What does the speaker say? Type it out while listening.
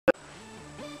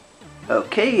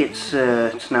Okay, it's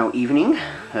now evening.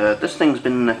 This thing's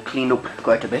been cleaned up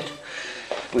quite a bit.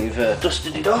 We've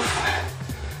dusted it off.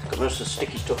 Got most of the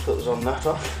sticky stuff that was on that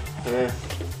off.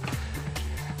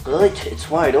 Right, it's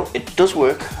wired up. It does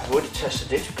work. I've already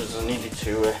tested it because I needed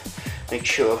to make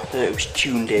sure that it was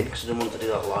tuned in because I didn't want to do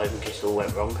that live in case it all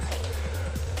went wrong.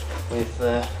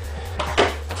 We've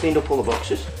cleaned up all the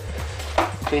boxes,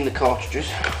 cleaned the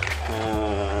cartridges.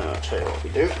 I'll tell you what we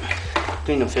do.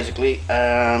 Clean them physically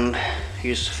and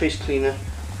use a face cleaner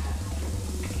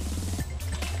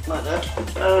like that,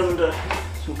 and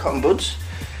some cotton buds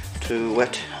to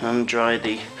wet and dry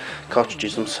the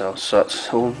cartridges themselves, so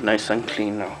that's all nice and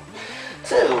clean now.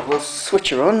 So we'll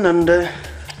switch her on and have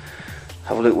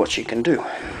a look what she can do.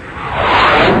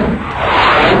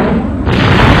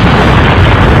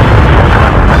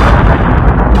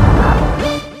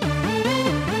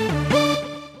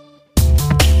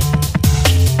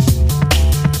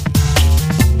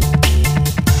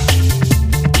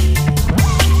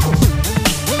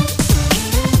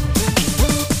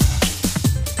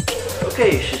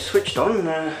 Okay, she's switched on,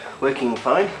 working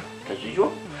fine, as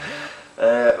usual.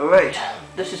 Right,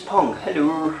 this is Pong.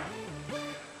 Hello.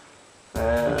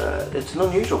 It's an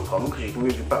unusual Pong because you can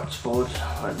move your bats forward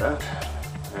like that,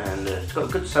 and it's got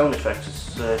a good sound effect.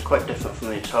 It's quite different from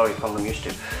the Atari Pong I'm used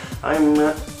to. I'm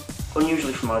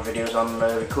unusually for my videos, I'm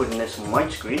recording this in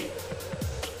widescreen.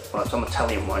 Well, it's on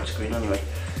Italian widescreen anyway.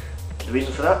 The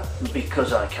reason for that?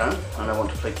 Because I can, and I want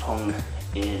to play Pong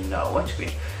in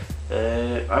widescreen.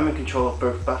 I'm in control of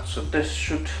both bats, so this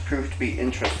should prove to be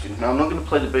interesting. Now I'm not going to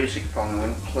play the basic Pong, I'm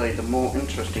going to play the more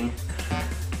interesting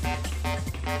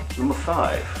number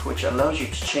 5, which allows you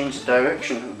to change the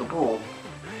direction of the ball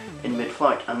in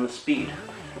mid-flight and the speed.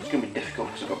 It's going to be difficult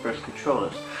because I've got both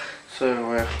controllers. So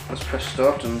let's press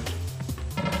start and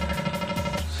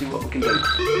see what we can do.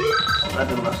 That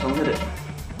didn't last long, did it?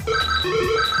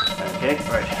 Okay,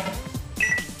 right.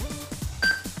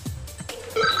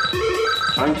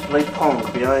 Trying to play Pong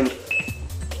behind,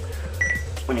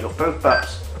 when you've got both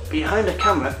bats behind a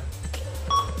camera,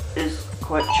 is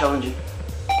quite challenging.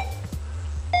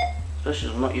 Especially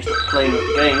as I'm not used to playing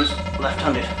games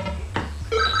left-handed.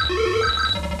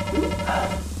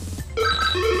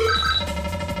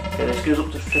 Okay, this goes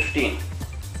up to 15.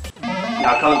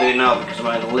 Now I can't do it now because of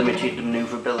my limited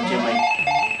manoeuvrability in my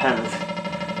hands.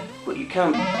 But you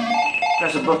can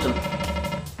press a button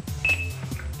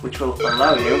which will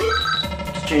allow you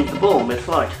to change the ball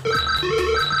mid-flight.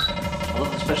 I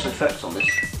love the special effects on this.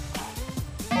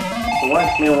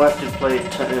 Me and wife did play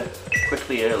it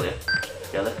quickly earlier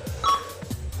together.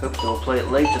 Hopefully we'll play it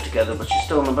later together, but she's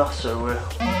still in the bath, so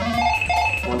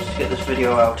wants to get this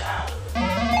video out.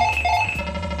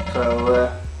 So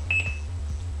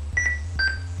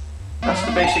that's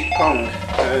the basic Pong.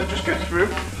 Just go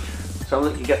through so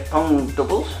that you get Pong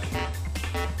doubles,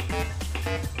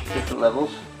 different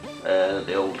levels.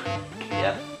 The old,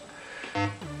 yeah,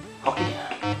 hockey,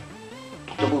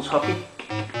 doubles hockey,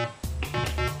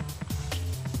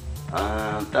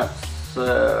 and that's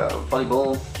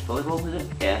volleyball is it?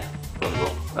 Yeah,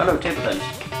 volleyball. Oh no, table tennis.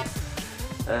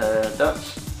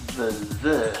 That's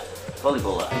the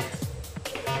volleyball, I think.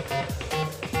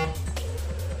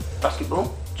 Basketball,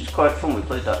 which is quite fun, we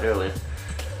played that earlier.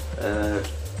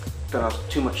 Don't have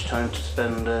too much time to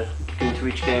spend going through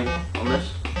each game on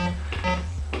this.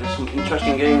 There's some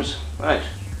interesting games. Right,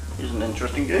 here's an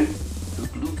interesting game.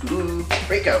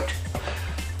 Breakout.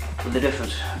 With the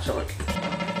difference. Let's have a look.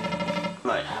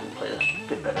 Right, I can play this a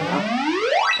bit better now.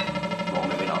 Or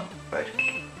maybe not. Right.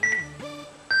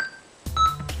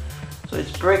 So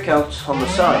it's breakouts on the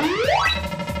side.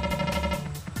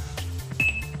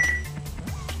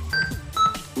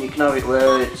 You can have it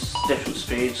where it's different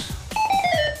speeds.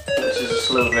 This is a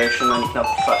slow version, and you can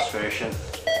have the fast version.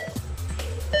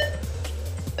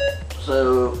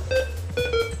 So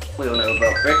we all know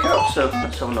about breakouts, so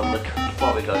let's have another look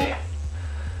what we got here.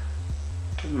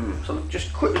 So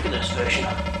just quick look at this version.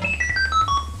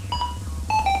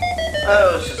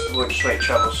 Oh, this is where straight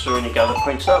travels, so when you gather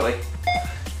points that way.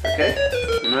 Okay,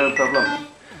 no problem.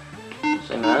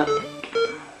 Same there.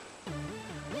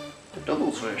 The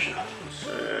doubles version.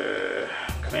 So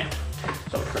come here.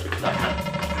 Let's have a quick look at that now.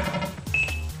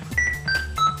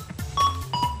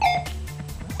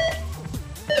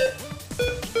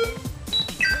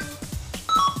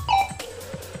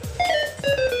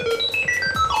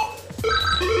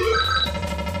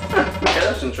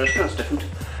 That's interesting, that's different.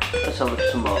 Let's have a look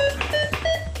at some more.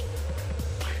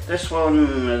 This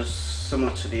one is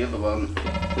similar to the other one,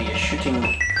 where you're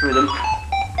shooting through them.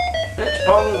 It's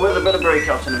Pong with a bit of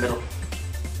breakout in the middle.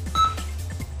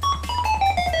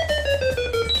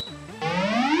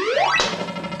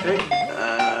 Okay,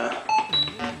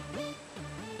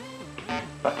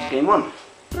 game 1.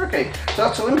 Okay, so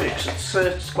that's Olympics.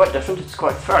 It's quite different, it's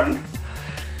quite fun.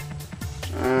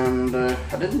 And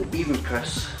I didn't even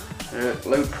press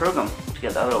load program to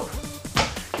get that up.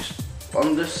 Just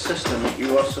on this system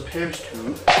you are supposed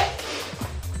to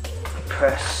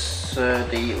press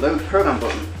the load program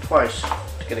button twice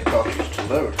to get a cartridge to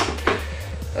load.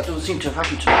 That doesn't seem to have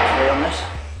happened to me today on this.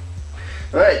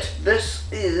 Right, this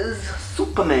is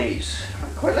Super Maze. I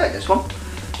quite like this one.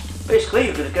 Basically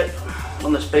you're going to get,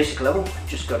 on this basic level, you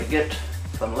just got to get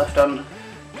from left hand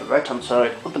to right hand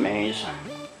side of the maze.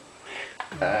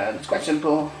 And it's quite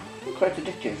simple, quite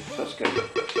addictive, so that's good.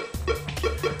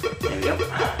 There we go,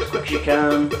 as quick as you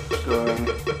can, going.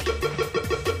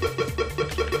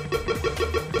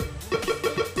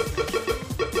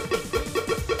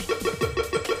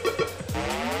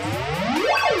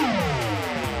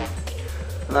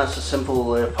 And that's the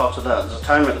simple part of that. There's a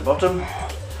timer at the bottom,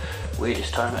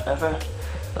 weirdest timer ever.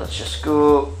 Let's just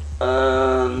go,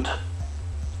 and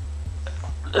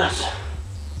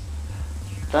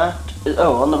that is,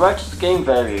 oh, on the right is the game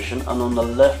variation, and on the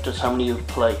left is how many you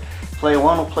play. Player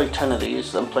 1 will play 10 of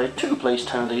these, then player 2 plays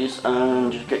 10 of these,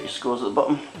 and you get your scores at the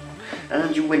bottom,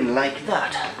 and you win like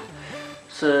that.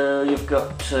 So you've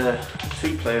got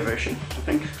 3-player version, I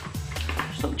think.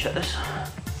 Just let me check this.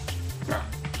 No.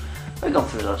 I've gone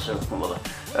through that, so no bother.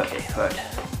 Okay, right.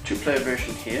 2-player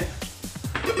version here.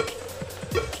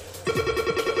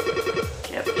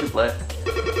 Yep, 2-player.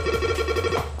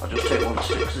 I'll just take one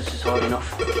stick because this is hard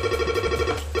enough.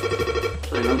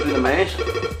 So you're going through the maze. A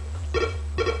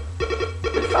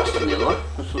bit faster than the other one.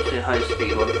 This will be a high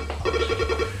speed one, obviously.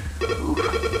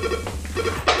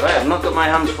 Right, I've not got my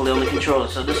hands fully on the controller,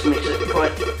 so this makes it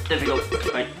quite difficult.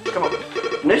 Right, come on.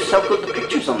 Notice how good the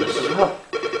picture's on this as well.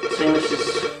 Seeing this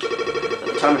is, at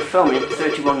the time of filming,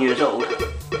 31 years old.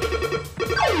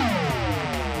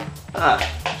 Ah,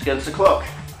 it's against the clock.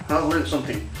 I'll learn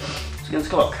something. It's against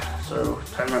the clock, so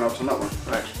time ran out on that one.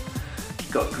 Right,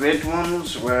 you've got grid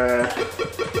ones where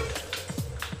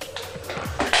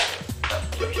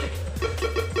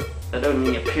it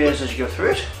only appears as you go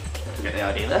through it. You get the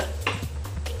idea there.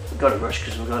 We've got to rush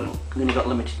because we've only got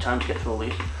limited time to get through all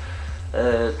these.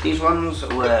 These ones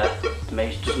where the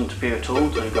maze doesn't appear at all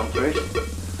until you've gone through it,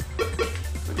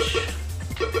 which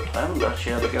I haven't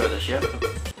actually had a go at this yet.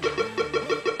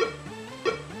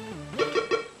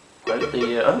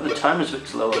 The time is a bit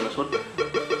slow on this one.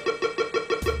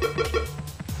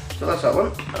 So that's that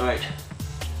one. Alright,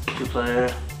 2-player,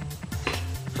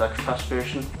 it's like a fast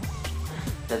version.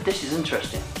 Now this is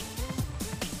interesting.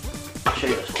 I'll show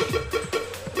you this one.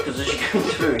 Because as you go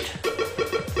through it,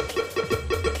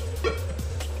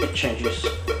 it changes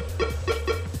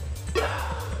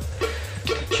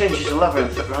the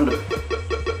labyrinth at random.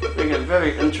 They get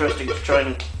very interesting to try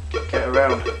and get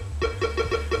around.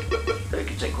 It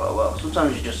can take quite a while.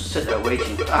 Sometimes you just sit there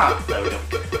waiting. Ah, there we go.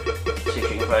 See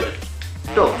if you can find it.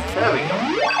 Done. There we go.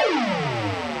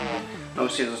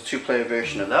 Obviously there's a 2-player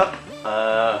version of that.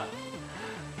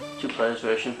 2 players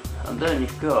version. And then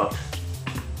you've got,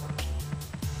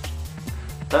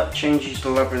 that changes the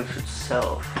labyrinth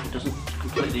itself. It doesn't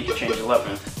completely change the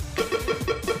labyrinth.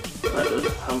 That does. I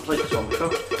haven't played this one before.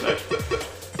 Right.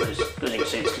 But as you can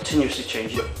see, it's continuously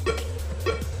changing.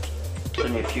 There's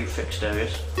only a few fixed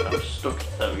areas. I'm stuck.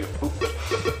 There we go. Oops.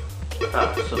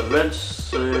 Ah, so the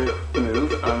reds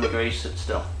move and the greys sit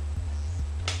still.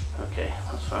 Okay,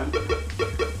 that's fine.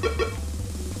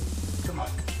 Come on,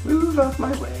 move out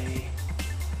my way.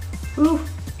 Move.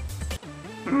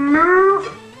 Move.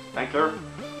 Thank you.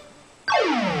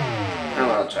 Oh,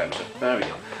 I'll time it. There we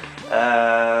go.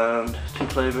 And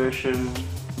 2-player version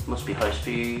must be high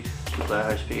speed. 2-player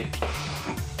high speed.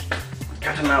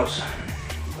 Cat and mouse.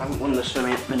 I haven't won this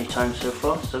very many times so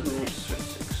far. 7 minutes,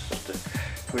 36. I have to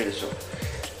weigh this up.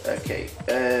 Okay,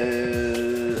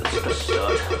 let's press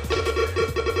start.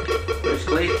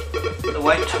 Basically, the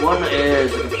white one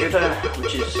is the computer,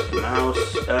 which is the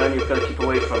mouse, and you've got to keep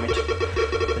away from it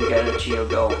and get into your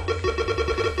goal.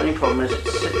 The only problem is it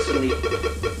sits in the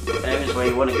areas where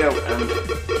you want to go, and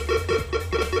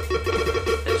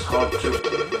it's hard to...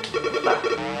 Ah,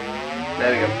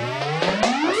 there we go.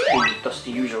 That's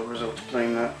the usual result of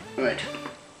playing that. Right.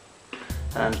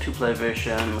 And 2-player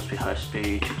version must be high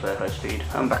speed, 2-player high speed.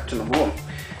 I'm back to number 1.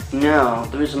 Now,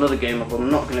 there is another game, but I'm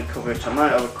not going to cover it. I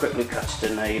might have a quick look at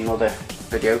it in another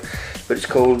video, but it's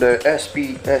called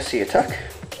SB Attack.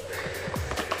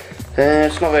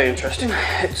 It's not very interesting.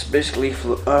 It's basically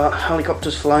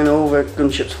helicopters flying over,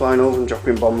 gunships flying over and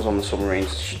dropping bombs on the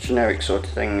submarines. It's a generic sort of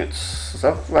thing.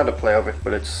 I've had a play of it,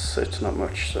 but it's not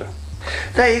much. So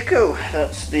there you go.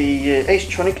 That's the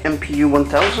Acetronic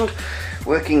mpu-1000.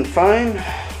 Working fine.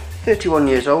 31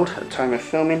 years old at the time of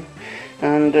filming,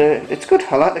 and it's good.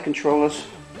 I like the controllers.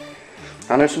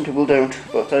 I know some people don't,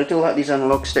 but I do like these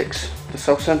analog sticks. The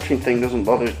self-centering thing doesn't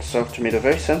bother itself to me. They're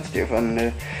very sensitive,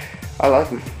 and I like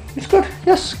them. It's good.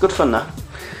 Yes, good fun there.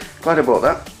 Glad I bought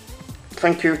that.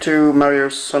 Thank you to Mario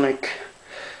Sonic,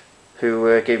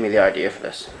 who gave me the idea for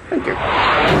this. Thank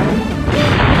you.